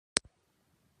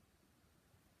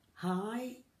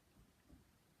Hi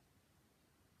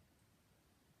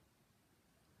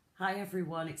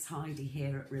everyone, it's Heidi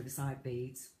here at Riverside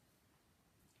Beads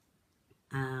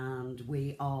and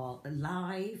we are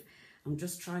live. I'm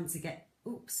just trying to get,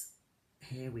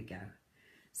 here we go.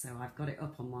 So I've got it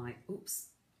up on my,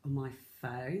 on my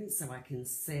phone so I can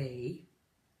see,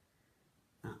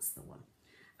 that's the one.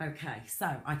 Okay,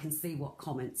 so I can see what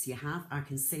comments you have, I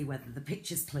can see whether the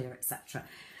picture's clear, etc.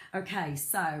 Okay,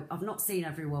 so I've not seen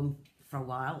everyone for a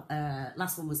while.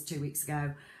 Last one was 2 weeks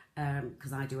ago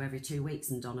because I do every 2 weeks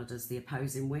and Donna does the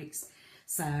opposing weeks.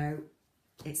 So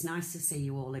it's nice to see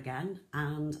you all again.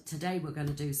 And today we're going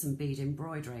to do some bead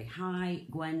embroidery. Hi,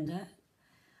 Gwenda,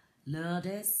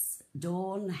 Lourdes,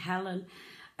 Dawn, Helen.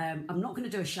 I'm not going to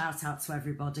do a shout out to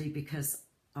everybody because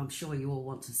I'm sure you all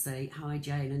want to see. Hi,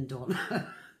 Jane and Dawn.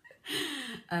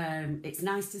 It's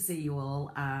nice to see you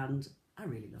all and I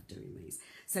really love doing these.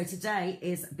 So today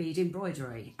is bead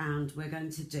embroidery and we're going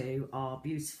to do our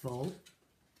beautiful,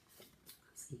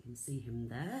 so you can see him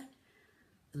there,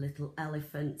 the little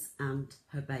elephant and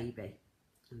her baby.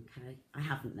 Okay, I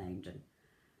haven't named them,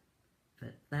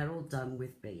 but they're all done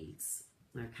with beads.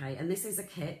 Okay, and this is a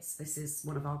kit. This is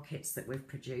one of our kits that we've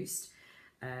produced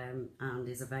and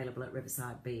is available at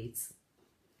Riverside Beads.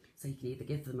 So you can either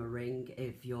give them a ring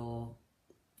if you're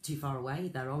too far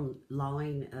away. They're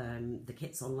online, the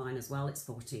kit's online as well, it's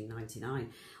 $14.99,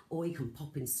 or you can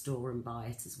pop in store and buy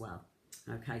it as well.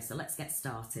 Okay, so let's get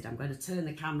started. I'm going to turn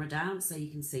the camera down so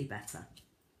you can see better.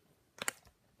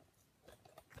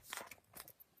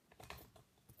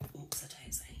 Oops, a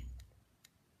daisy.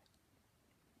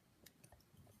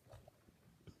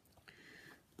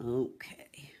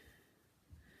 Okay,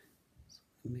 so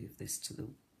move this to the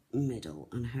middle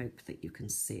and hope that you can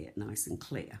see it nice and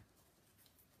clear.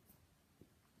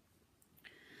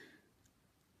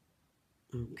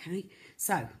 Okay,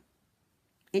 so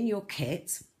in your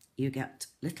kit you get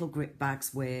little grip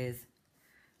bags with,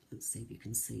 let's see if you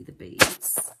can see the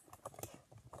beads.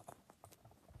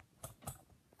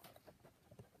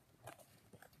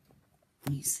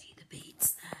 You see the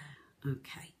beads there.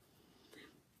 Okay,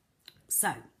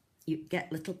 so you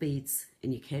get little beads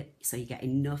in your kit, so you get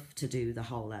enough to do the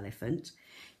whole elephant.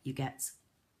 You get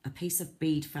a piece of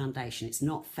bead foundation. It's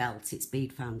not felt, it's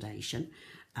bead foundation,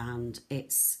 and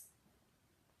it's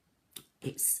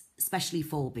especially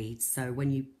for beads, so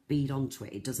when you bead onto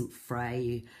it, it doesn't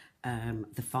fray,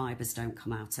 the fibres don't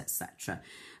come out, etc.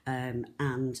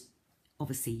 And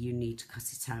obviously you need to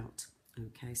cut it out.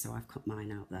 Okay, so I've cut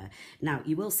mine out there. Now,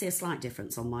 you will see a slight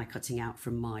difference on my cutting out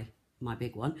from my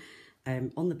big one.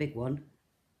 On the big one,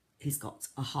 he's got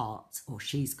a heart, or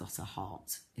she's got a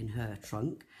heart in her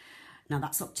trunk. Now,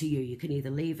 that's up to you. You can either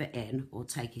leave it in or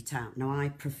take it out. Now, I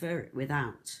prefer it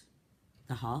without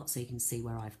the heart, so you can see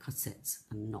where I've cut it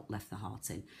and not left the heart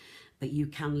in, but you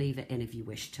can leave it in if you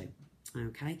wish to.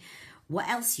 Okay, what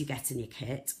else you get in your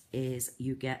kit is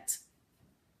you get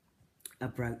a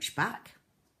brooch back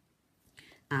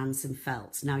and some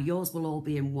felt. Now yours will all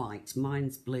be in white,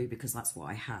 mine's blue because that's what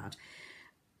I had.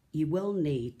 You will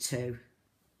need to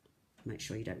make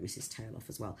sure you don't miss his tail off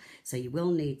as well, so you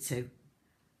will need to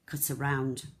cut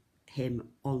around him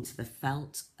onto the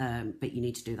felt, but you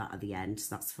need to do that at the end,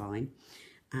 so that's fine.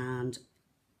 And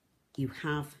you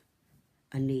have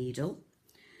a needle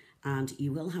and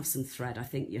you will have some thread. I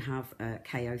think you have a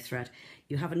KO thread.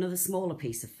 You have another smaller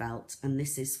piece of felt, and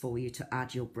this is for you to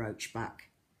add your brooch back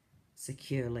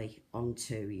securely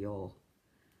onto your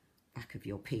back of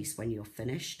your piece when you're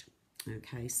finished.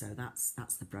 Okay, so that's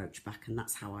the brooch back, and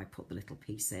that's how I put the little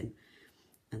piece in,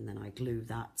 and then I glue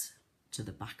that to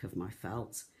the back of my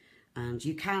felt. And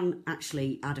you can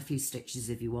actually add a few stitches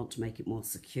if you want to make it more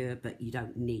secure, but you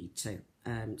don't need to.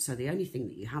 So the only thing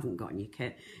that you haven't got in your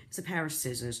kit is a pair of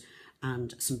scissors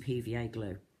and some PVA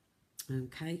glue.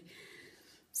 Okay,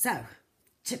 so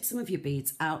tip some of your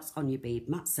beads out on your bead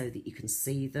mat so that you can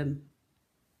see them.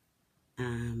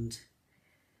 And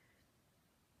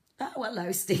oh,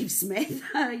 hello, Steve Smith.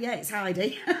 Yeah, it's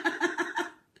Heidi.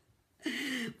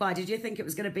 Why, did you think it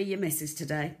was going to be your missus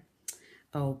today?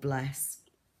 Oh, bless.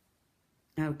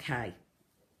 Okay,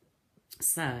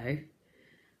 so,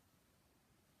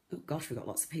 oh gosh, we've got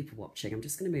lots of people watching. I'm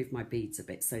just going to move my beads a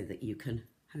bit so that you can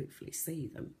hopefully see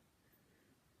them.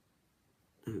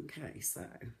 Okay, so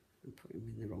I'm putting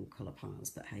them in the wrong colour piles,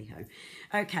 but hey ho.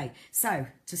 Okay, so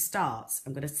to start,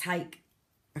 I'm going to take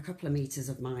a couple of meters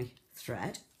of my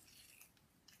thread.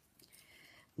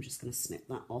 I'm just going to snip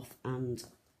that off and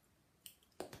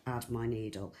add my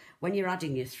needle. When you're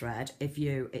adding your thread,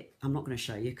 I'm not going to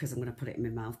show you because I'm going to put it in my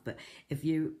mouth, but if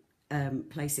you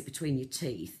place it between your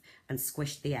teeth and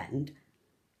squish the end,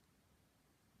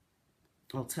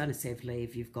 Alternatively,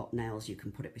 if you've got nails, you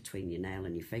can put it between your nail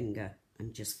and your finger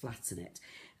and just flatten it.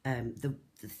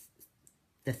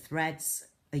 The threads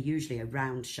are usually a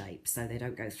round shape, so they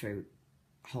don't go through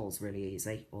holes really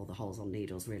easy, or the holes on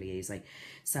needles really easy.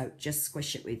 So just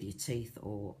squish it with your teeth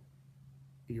or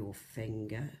your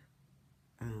finger,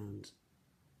 and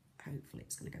hopefully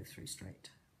it's going to go through straight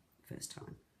first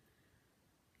time.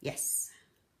 Yes,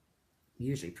 I'm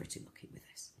usually pretty lucky with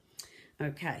this.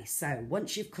 Okay, so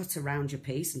once you've cut around your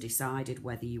piece and decided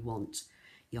whether you want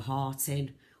your heart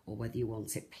in or whether you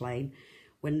want it plain,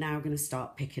 we're now going to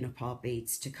start picking up our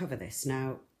beads to cover this.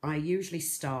 Now, I usually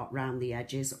start round the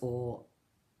edges or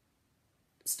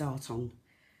start on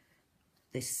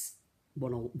this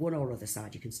one or other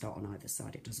side. You can start on either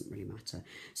side, it doesn't really matter.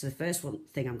 So the first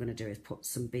thing I'm going to do is put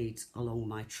some beads along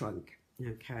my trunk,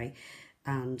 okay?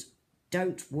 And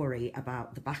don't worry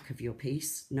about the back of your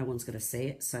piece. No one's going to see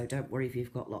it, so don't worry if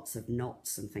you've got lots of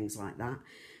knots and things like that.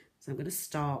 So I'm going to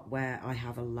start where I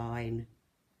have a line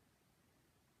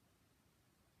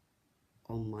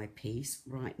on my piece,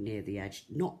 right near the edge.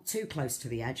 Not too close to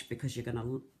the edge, because you're going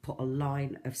to put a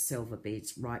line of silver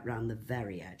beads right round the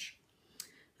very edge.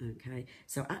 Okay,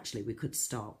 so actually we could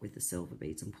start with the silver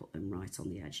beads and put them right on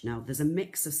the edge. Now, there's a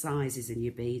mix of sizes in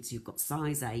your beads. You've got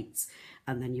size 8s,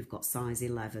 and then you've got size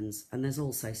 11s, and there's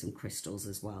also some crystals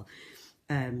as well.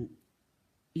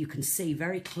 You can see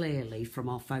very clearly from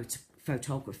our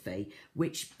photography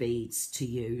which beads to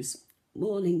use.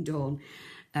 Morning, Dawn.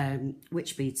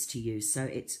 Which beads to use, so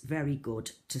it's very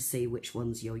good to see which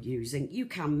ones you're using. You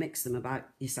can mix them about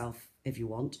yourself if you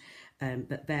want,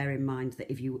 but bear in mind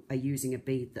that if you are using a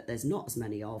bead that there's not as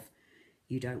many of,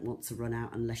 you don't want to run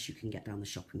out unless you can get down the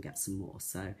shop and get some more.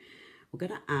 So we're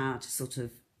going to add sort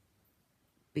of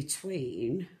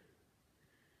between,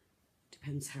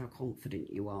 depends how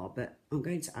confident you are, but I'm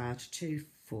going to add 2,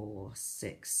 4,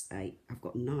 6, 8. I've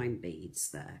got 9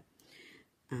 beads there,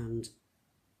 and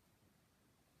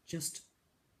just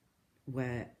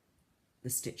where the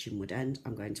stitching would end,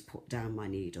 I'm going to put down my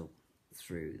needle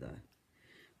through the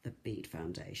bead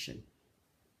foundation.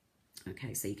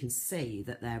 Okay, so you can see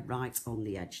that they're right on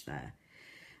the edge there,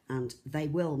 and they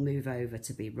will move over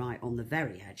to be right on the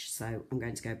very edge. So I'm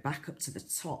going to go back up to the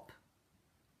top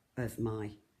of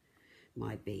my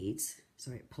beads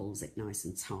so it pulls it nice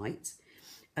and tight.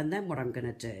 And then what I'm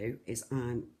going to do is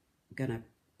I'm going to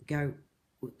go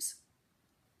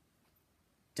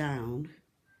down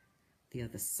the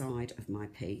other side of my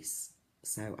piece,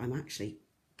 so I'm actually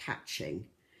catching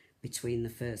between the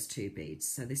first 2 beads.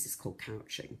 So this is called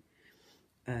couching,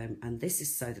 and this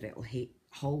is so that it will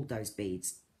hold those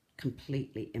beads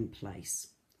completely in place.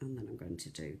 And then I'm going to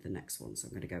do the next one, so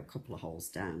I'm going to go a couple of holes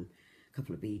down, a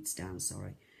couple of beads down,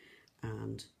 sorry,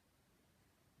 and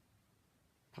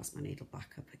pass my needle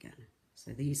back up again.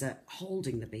 So these are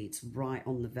holding the beads right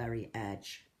on the very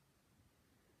edge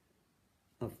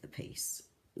of the piece.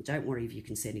 Don't worry if you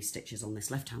can see any stitches on this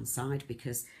left hand side,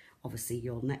 because obviously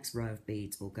your next row of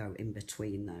beads will go in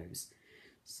between those.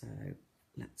 So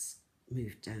let's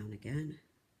move down again.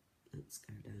 Let's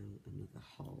go down another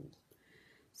hole,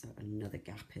 so another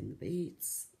gap in the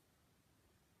beads,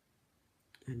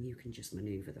 and you can just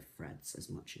maneuver the threads as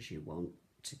much as you want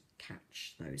to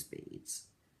catch those beads.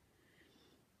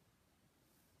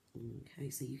 Okay,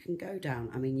 so you can go down,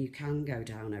 I mean, you can go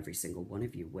down every single one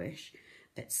if you wish.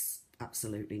 It's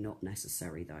absolutely not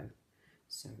necessary though.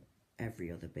 So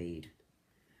every other bead,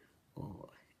 or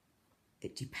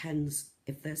it depends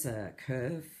if there's a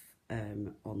curve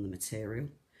on the material.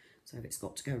 So if it's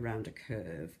got to go around a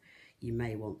curve, you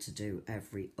may want to do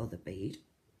every other bead,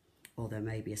 or there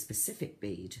may be a specific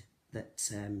bead that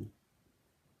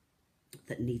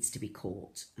that needs to be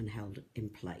caught and held in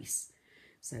place.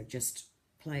 So just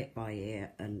play it by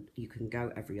ear, and you can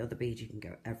go every other bead, you can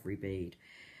go every bead.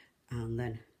 And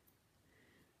then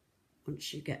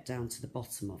once you get down to the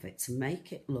bottom of it, to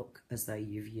make it look as though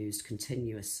you've used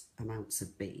continuous amounts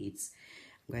of beads,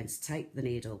 I'm going to take the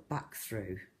needle back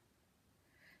through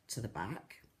to the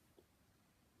back.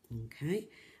 Okay,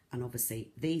 and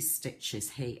obviously these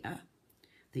stitches here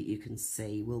that you can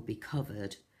see will be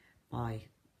covered by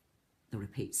the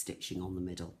repeat stitching on the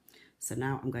middle. So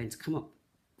now I'm going to come up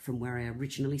from where I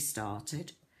originally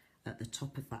started at the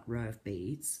top of that row of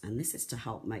beads, and this is to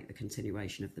help make the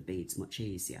continuation of the beads much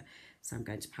easier. So I'm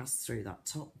going to pass through that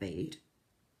top bead,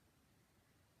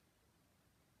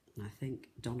 and I think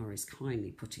Donna is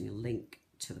kindly putting a link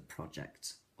to the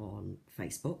project on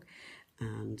Facebook,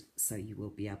 and so you will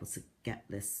be able to get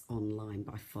this online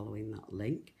by following that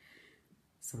link.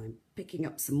 So I'm picking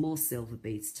up some more silver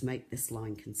beads to make this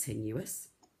line continuous.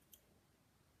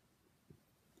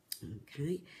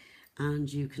 Okay,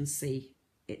 and you can see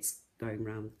it's going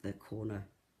round the corner.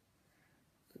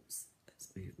 Oops, let's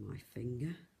move my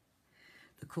finger.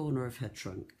 The corner of her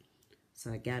trunk.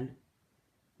 So again,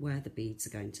 where the beads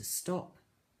are going to stop,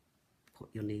 put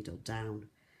your needle down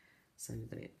so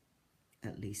that it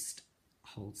at least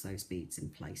holds those beads in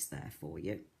place there for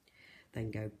you.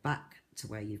 Then go back to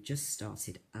where you've just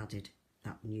started, added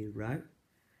that new row.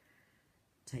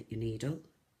 Take your needle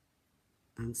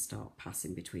and start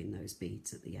passing between those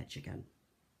beads at the edge again.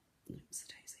 Oops,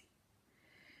 daisy.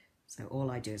 So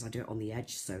all I do is I do it on the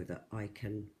edge so that I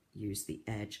can use the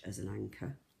edge as an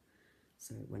anchor.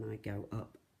 So when I go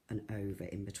up and over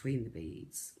in between the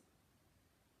beads,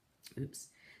 oops,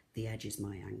 the edge is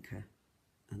my anchor,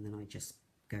 and then I just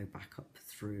go back up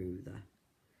through the,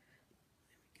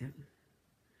 there we go.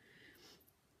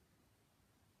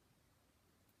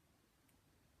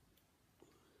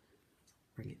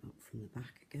 Bring it up from the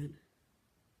back again.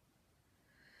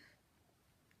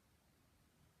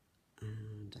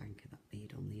 And anchor that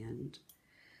bead on the end.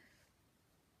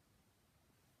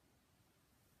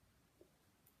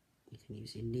 You can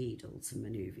use your needle to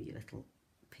manoeuvre your little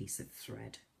piece of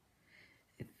thread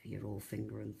if you're all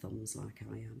finger and thumbs like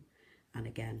I am. And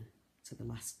again to the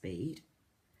last bead.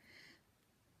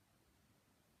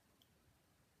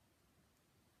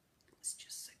 Let's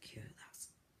just secure that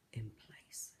in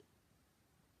place.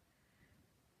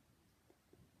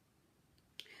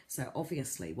 So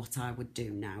obviously what I would do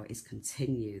now is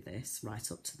continue this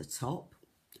right up to the top.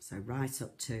 So right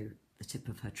up to the tip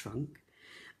of her trunk.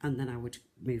 And then I would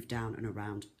move down and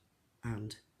around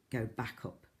and go back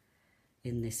up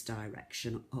in this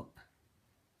direction up.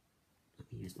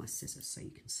 Let me use my scissors so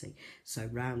you can see. So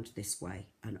round this way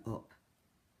and up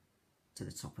to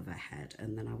the top of her head,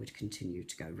 and then I would continue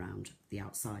to go round the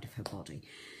outside of her body.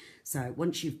 So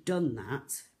once you've done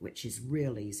that, which is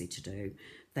real easy to do,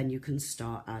 then you can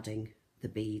start adding the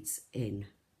beads in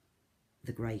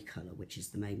the grey colour, which is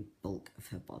the main bulk of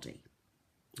her body.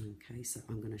 Okay, so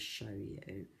I'm going to show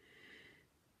you,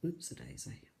 oops a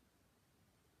daisy.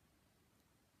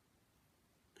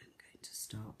 I'm going to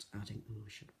start adding, oh I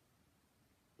should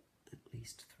at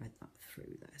least thread that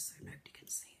through there so nobody can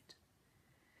see it.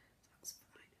 That's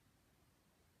fine.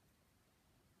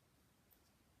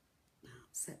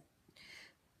 That's it.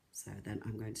 So then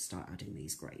I'm going to start adding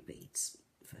these grey beads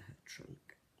for her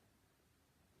trunk.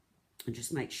 And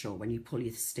just make sure when you pull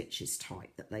your stitches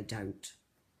tight that they don't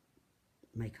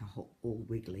make a hole all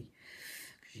wiggly,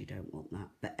 because you don't want that.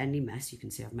 But any mess, you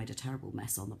can see I've made a terrible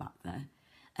mess on the back there.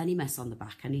 Any mess on the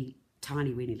back, any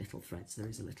tiny weeny little threads, there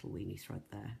is a little weeny thread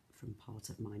there from part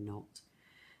of my knot.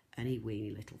 Any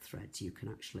weeny little threads you can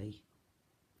actually,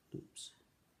 oops,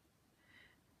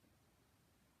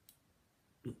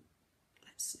 let's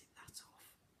snip that off.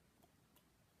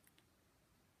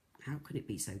 How can it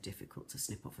be so difficult to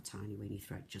snip off a tiny weeny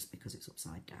thread just because it's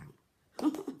upside down?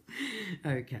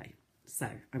 Okay. So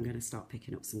I'm going to start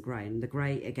picking up some grey, and the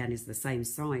grey again is the same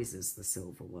size as the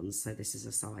silver ones, so this is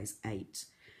a size 8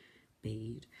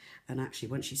 bead. And actually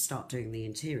once you start doing the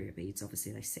interior beads,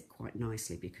 obviously they sit quite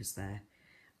nicely because they're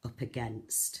up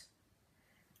against,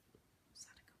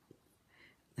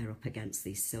 they're up against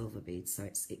these silver beads, so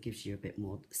it gives you a bit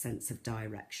more sense of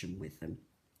direction with them.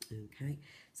 Okay,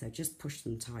 so just push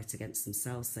them tight against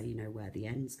themselves so you know where the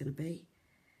end's going to be,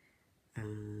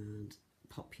 and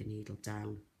pop your needle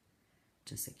down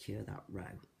to secure that row.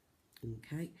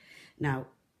 Okay, now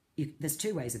there's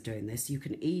two ways of doing this. You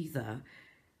can either,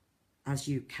 as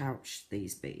you couch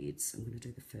these beads, I'm going to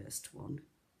do the first one,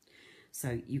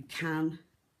 so you can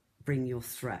bring your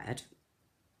thread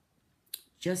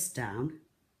just down.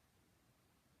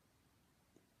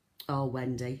 Oh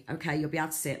Wendy, okay, you'll be able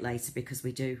to see it later because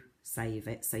we do save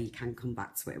it, so you can come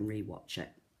back to it and re-watch it.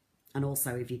 And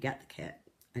also if you get the kit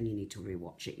and you need to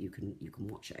re-watch it, you can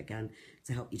watch it again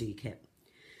to help you do your kit.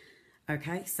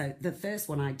 Okay, so the first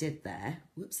one I did there,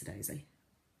 whoops a daisy.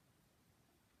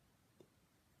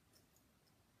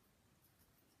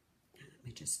 Let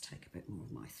me just take a bit more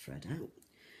of my thread out.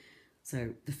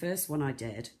 So the first one I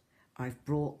did, I've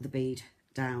brought the bead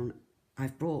down,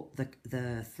 I've brought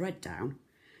the thread down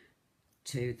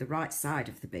to the right side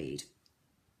of the bead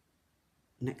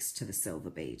next to the silver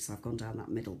bead. So I've gone down that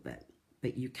middle bit.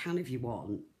 But you can, if you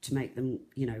want, to make them,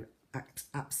 you know,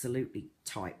 absolutely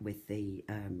tight with the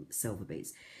silver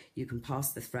beads. You can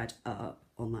pass the thread up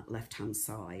on that left hand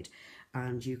side,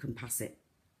 and you can pass it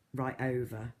right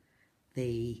over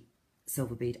the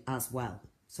silver bead as well.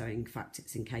 So in fact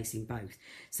it's encasing both,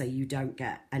 so you don't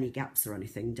get any gaps or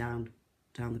anything down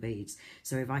the beads.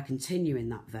 So if I continue in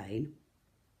that vein,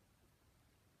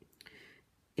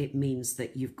 it means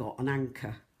that you've got an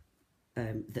anchor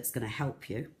that's going to help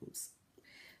you. Oops.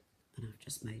 And I've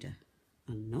just made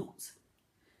a knot.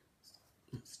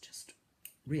 Let's just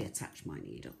reattach my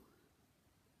needle.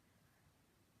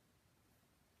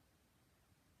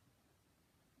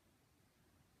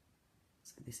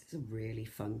 So this is a really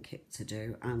fun kit to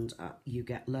do, and you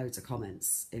get loads of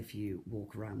comments if you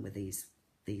walk around with these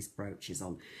brooches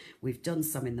on. We've done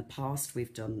some in the past,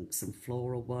 we've done some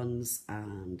floral ones,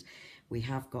 and we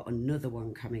have got another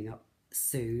one coming up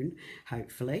soon,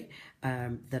 hopefully,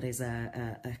 that is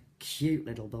a cute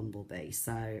little bumblebee.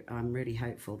 So I'm really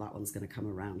hopeful that one's going to come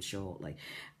around shortly.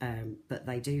 But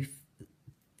they do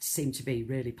seem to be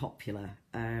really popular.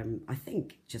 I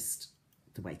think just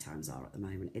the way times are at the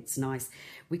moment, it's nice.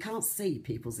 We can't see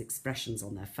people's expressions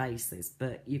on their faces,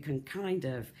 but you can kind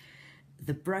of,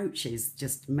 the brooches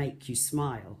just make you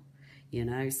smile, you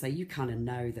know, so you kind of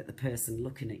know that the person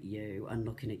looking at you and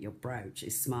looking at your brooch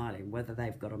is smiling, whether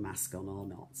they've got a mask on or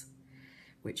not,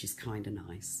 which is kind of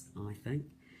nice, I think.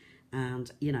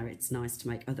 And, you know, it's nice to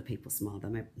make other people smile.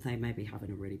 They may be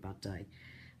having a really bad day,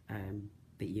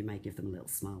 but you may give them a little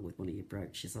smile with one of your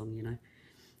brooches on, you know.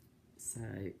 So,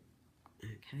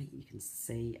 okay, you can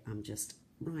see I'm just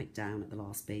right down at the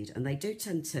last bead, and they do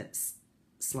tend to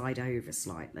slide over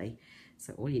slightly.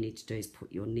 So all you need to do is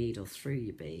put your needle through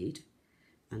your bead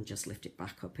and just lift it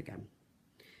back up again.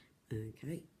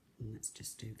 Okay, and let's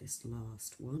just do this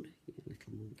last one. Your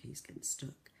little monkey's getting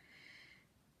stuck.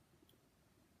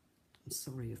 I'm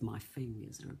sorry if my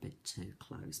fingers are a bit too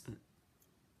close, but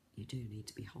you do need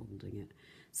to be holding it.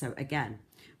 So again,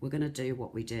 we're going to do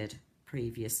what we did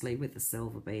previously with the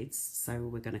silver beads. So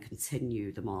we're going to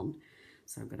continue them on.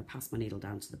 So I'm going to pass my needle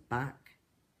down to the back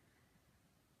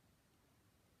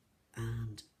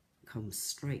and come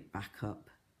straight back up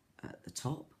at the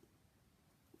top.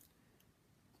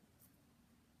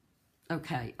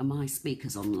 Okay, are my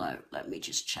speakers on low? Let me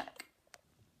just check.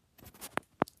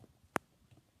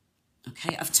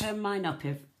 Okay, I've turned mine up.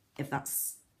 If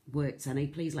that's worked any,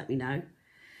 please let me know.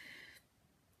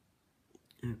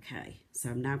 Okay, so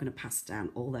I'm now going to pass down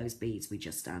all those beads we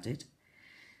just added.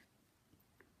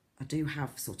 I do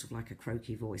have sort of like a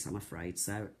croaky voice, I'm afraid,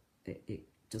 so it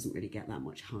doesn't really get that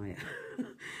much higher.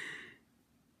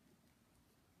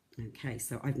 Okay,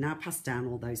 so I've now passed down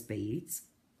all those beads,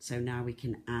 so now we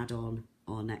can add on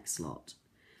our next lot.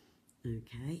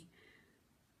 Okay,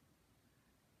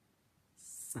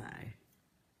 so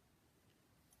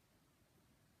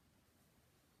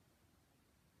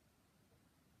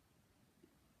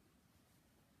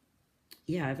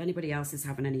yeah, if anybody else is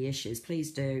having any issues,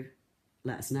 please do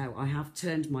let us know. I have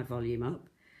turned my volume up.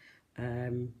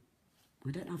 I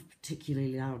don't have a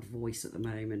particularly loud voice at the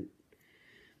moment.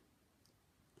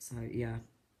 So yeah,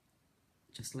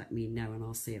 just let me know and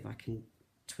I'll see if I can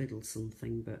twiddle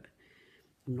something, but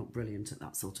I'm not brilliant at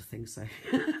that sort of thing, so.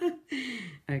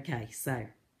 Okay, so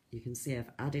you can see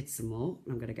I've added some more.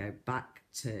 I'm going to go back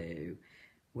to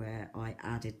where I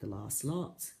added the last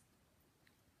lot.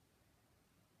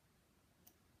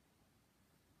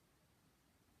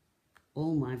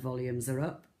 All my volumes are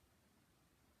up.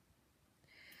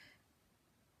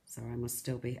 So I must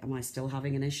still be, am I still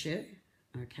having an issue?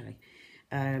 Okay.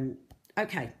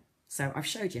 Okay, so I've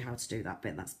showed you how to do that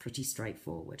bit. That's pretty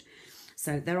straightforward.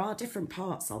 So there are different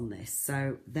parts on this.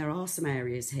 So there are some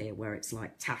areas here where it's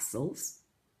like tassels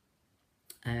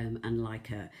and like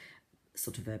a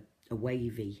sort of a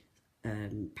wavy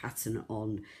pattern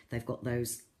on. They've got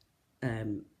those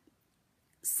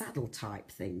saddle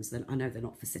type things that I know they're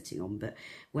not for sitting on, but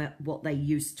what they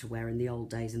used to wear in the old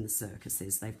days in the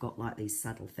circuses, they've got like these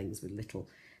saddle things with little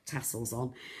tassels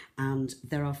on, and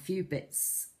there are a few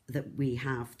bits that we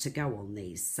have to go on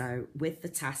these. So with the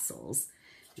tassels,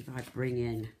 if I bring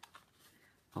in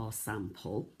our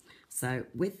sample, so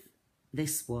with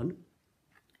this one,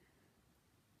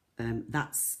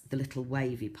 that's the little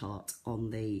wavy part on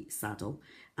the saddle,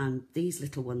 and these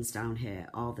little ones down here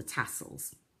are the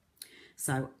tassels.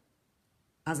 So,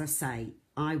 as I say,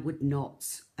 I would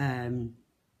not,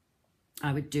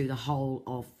 I would do the whole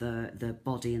of the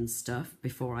body and stuff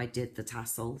before I did the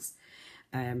tassels.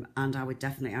 And I would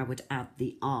add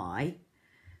the eye.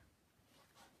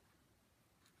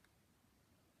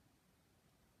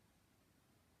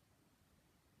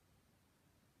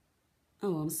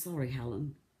 Oh, I'm sorry,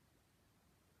 Helen.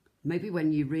 Maybe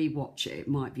when you re-watch it, it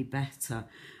might be better.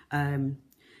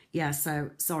 Yeah, so,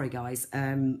 sorry guys.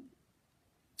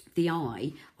 The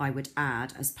eye I would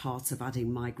add as part of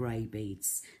adding my grey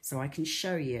beads. So I can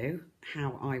show you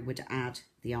how I would add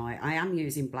the eye. I am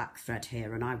using black thread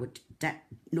here, and I would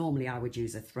normally I would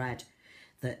use a thread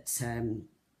that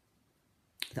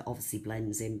that obviously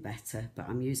blends in better, but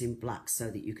I'm using black so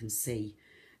that you can see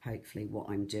hopefully what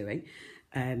I'm doing.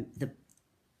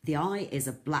 The eye is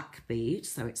a black bead,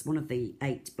 so it's one of the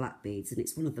 8 black beads, and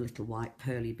it's one of the little white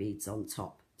pearly beads on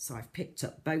top. So I've picked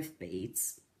up both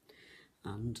beads,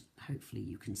 and hopefully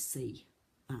you can see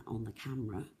that on the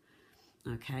camera.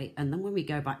 Okay, and then when we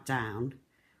go back down,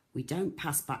 we don't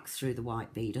pass back through the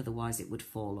white bead, otherwise it would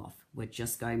fall off. We're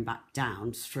just going back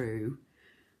down through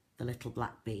the little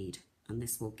black bead, and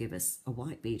this will give us a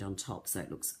white bead on top, so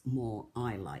it looks more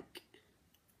eye-like.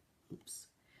 Oops,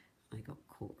 I got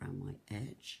caught around my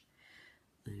edge.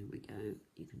 There we go,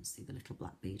 you can see the little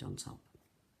black bead on top.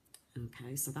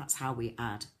 Okay, so that's how we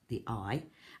add the eye,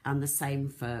 and the same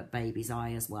for baby's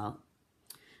eye as well.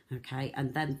 Okay,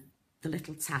 and then the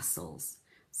little tassels.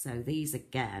 So these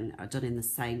again are done in the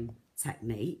same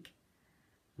technique.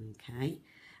 Okay,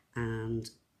 and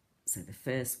so the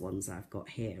first ones I've got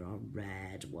here are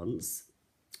red ones,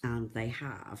 and they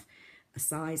have a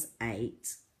size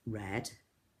 8 red,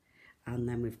 and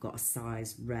then we've got a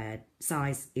size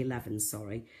 11,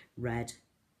 sorry, red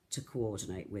to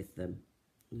coordinate with them.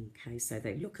 Okay, so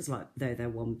they look as like though they're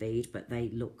one bead, but they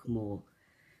look more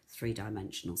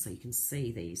 3-dimensional. So you can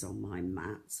see these on my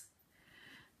mat,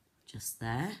 just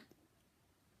there.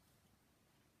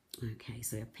 Okay,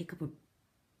 so I pick up a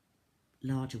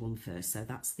larger one first, so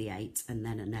that's the 8, and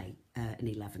then an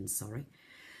 11, sorry.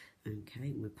 Okay,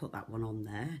 and we put that one on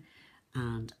there,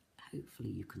 and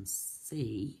hopefully you can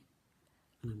see,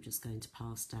 and I'm just going to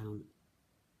pass down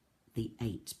the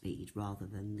 8 bead rather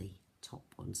than the top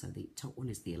one. So the top one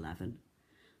is the 11,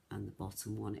 and the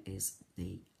bottom one is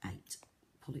the 8.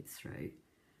 Pull it through,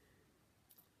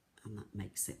 and that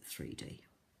makes it 3D.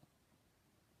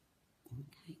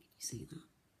 Okay, can you see that?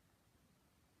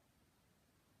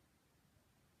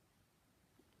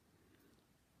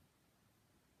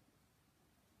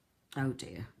 Oh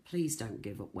dear, please don't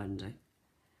give up, Wendy.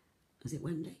 Is it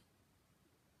Wendy?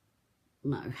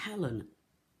 No, Helen,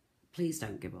 please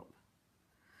don't give up.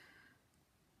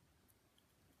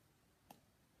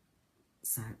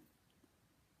 So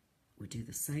we do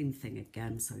the same thing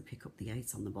again, so we pick up the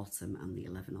 8 on the bottom and the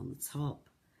 11 on the top,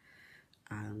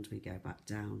 and we go back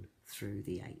down through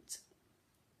the 8.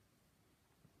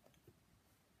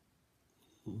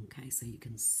 Okay, so you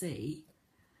can see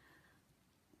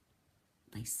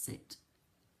they sit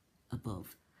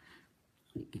above,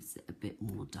 and it gives it a bit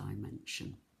more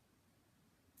dimension.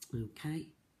 Okay,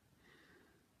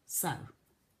 so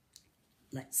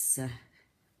let's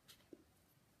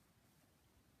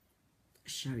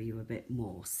show you a bit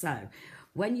more. So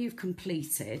when you've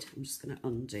completed, I'm just going to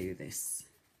undo this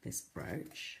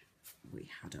brooch we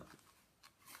had up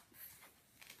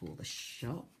for the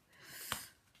shop.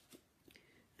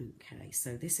 Okay,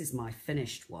 so this is my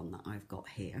finished one that I've got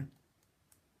here,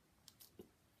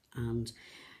 and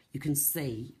you can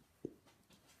see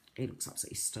he looks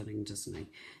absolutely stunning, doesn't he?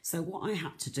 So what I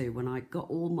had to do when I got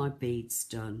all my beads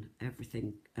done,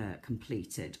 everything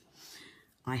completed,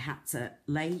 I had to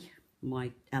lay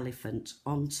my elephant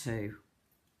onto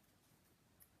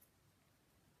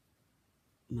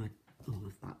my,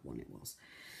 oh, that one it was.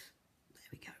 There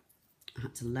we go. I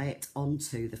had to lay it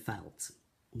onto the felt.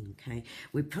 Okay,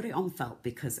 we put it on felt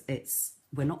because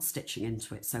we're not stitching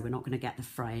into it, so we're not going to get the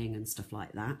fraying and stuff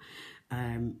like that.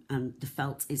 And the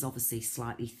felt is obviously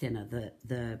slightly thinner.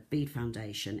 The bead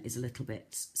foundation is a little bit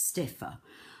stiffer.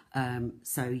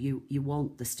 So you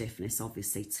want the stiffness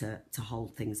obviously to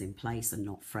hold things in place and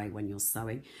not fray when you're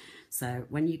sewing. So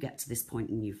when you get to this point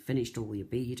and you've finished all your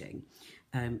beading,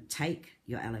 take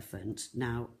your elephant.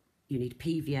 Now you need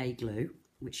PVA glue,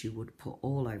 which you would put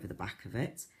all over the back of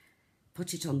it.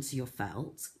 Put it onto your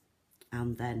felt,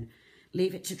 and then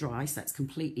leave it to dry so it's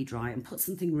completely dry, and put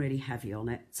something really heavy on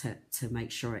it to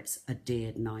make sure it's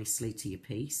adhered nicely to your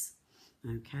piece.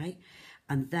 Okay,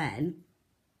 and then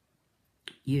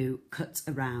you cut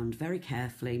around very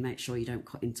carefully, make sure you don't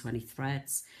cut into any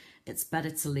threads. It's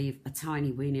better to leave a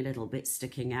tiny weeny little bit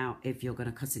sticking out if you're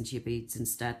going to cut into your beads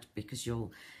instead, because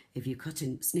if you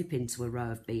snip into a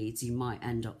row of beads, you might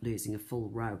end up losing a full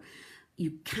row.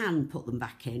 You can put them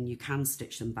back in, you can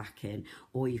stitch them back in,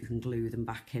 or you can glue them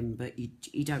back in, but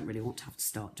you don't really want to have to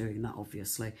start doing that,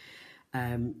 obviously.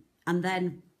 And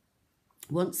then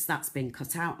once that's been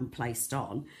cut out and placed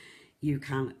on, you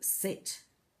can sit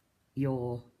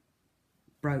your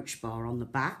brooch bar on the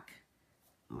back.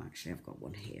 Oh, actually, I've got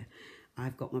one here.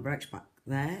 I've got my brooch back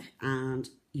there, and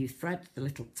you thread the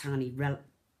little tiny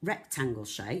rectangle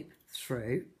shape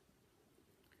through,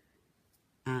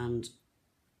 and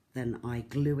then I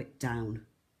glue it down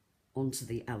onto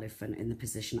the elephant in the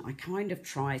position. I kind of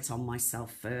try it on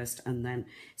myself first and then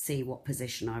see what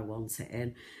position I want it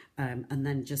in. And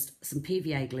then just some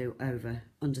PVA glue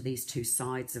under these two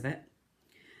sides of it.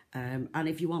 And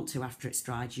if you want to, after it's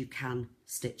dried, you can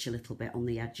stitch a little bit on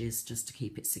the edges just to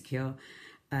keep it secure.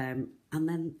 And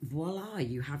then voila,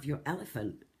 you have your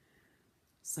elephant.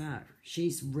 So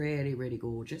she's really, really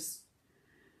gorgeous.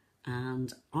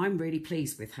 And I'm really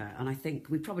pleased with her. And I think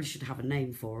we probably should have a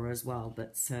name for her as well,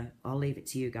 but I'll leave it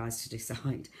to you guys to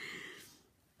decide.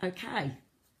 Okay.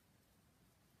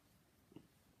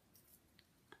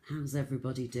 How's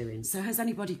everybody doing? So has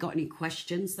anybody got any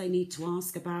questions they need to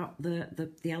ask about the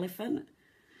elephant?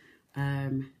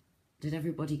 Did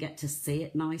everybody get to see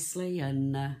it nicely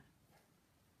and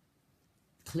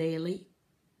clearly?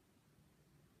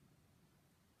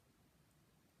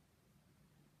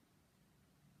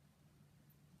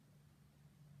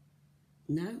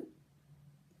 No?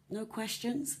 No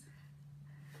questions?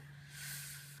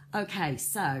 Okay,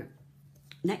 so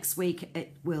next week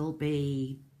it will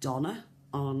be Donna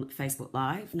on Facebook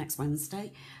Live next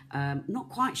Wednesday. Not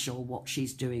quite sure what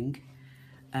she's doing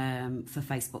for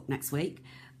Facebook next week.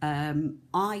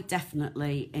 I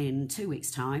definitely, in 2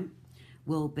 weeks' time,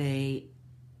 will be...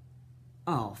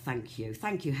 Oh, thank you.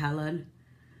 Thank you, Helen.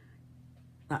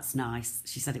 That's nice.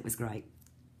 She said it was great.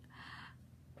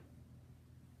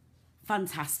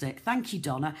 Fantastic. Thank you,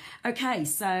 Donna. Okay,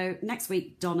 so next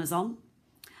week, Donna's on.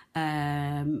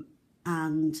 And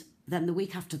then the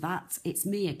week after that, it's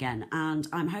me again. And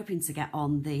I'm hoping to get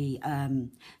on the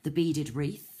beaded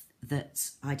wreath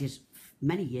that I did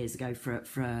many years ago for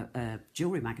a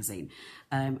jewellery magazine.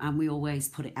 And we always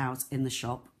put it out in the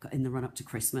shop in the run-up to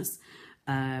Christmas.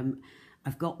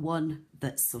 I've got one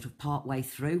that's sort of part way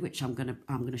through, which I'm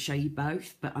gonna show you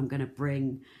both, but I'm gonna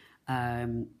bring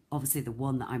obviously the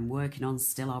one that I'm working on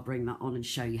still. I'll bring that on and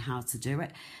show you how to do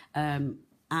it.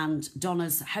 And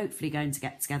Donna's hopefully going to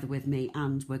get together with me,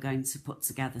 and we're going to put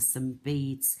together some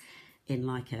beads in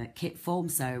like a kit form.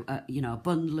 So, you know, a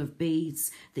bundle of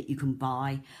beads that you can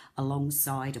buy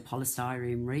alongside a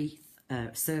polystyrene wreath,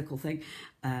 circle thing.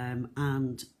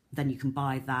 And then you can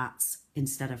buy that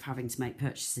instead of having to make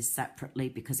purchases separately,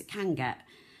 because it can get,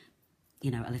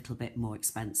 you know, a little bit more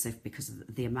expensive because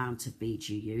of the amount of beads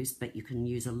you use, but you can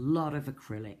use a lot of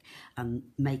acrylic and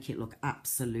make it look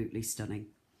absolutely stunning.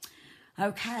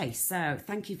 Okay, so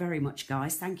thank you very much,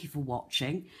 guys. Thank you for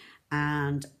watching.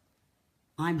 And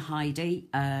I'm Heidi,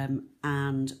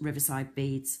 and Riverside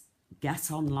Beads.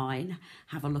 Get online,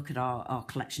 have a look at our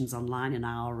collections online and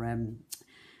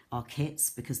our kits,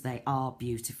 because they are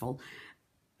beautiful.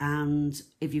 And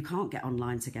if you can't get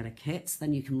online to get a kit,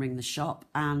 then you can ring the shop.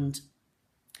 And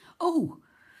oh,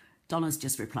 Donna's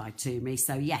just replied to me.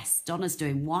 So yes, Donna's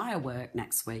doing wire work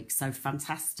next week. So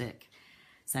fantastic.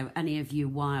 So any of you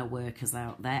wire workers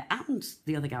out there, and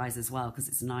the other guys as well, because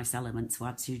it's a nice element to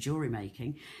add to your jewellery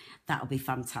making, that'll be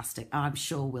fantastic. I'm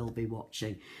sure we'll be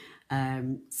watching.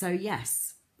 So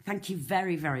yes, thank you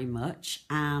very, very much.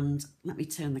 And let me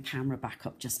turn the camera back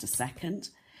up just a second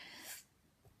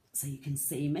so you can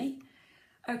see me.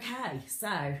 Okay,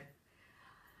 so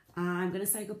I'm going to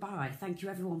say goodbye. Thank you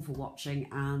everyone for watching,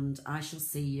 and I shall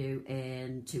see you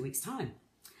in 2 weeks' time.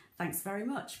 Thanks very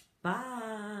much.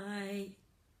 Bye.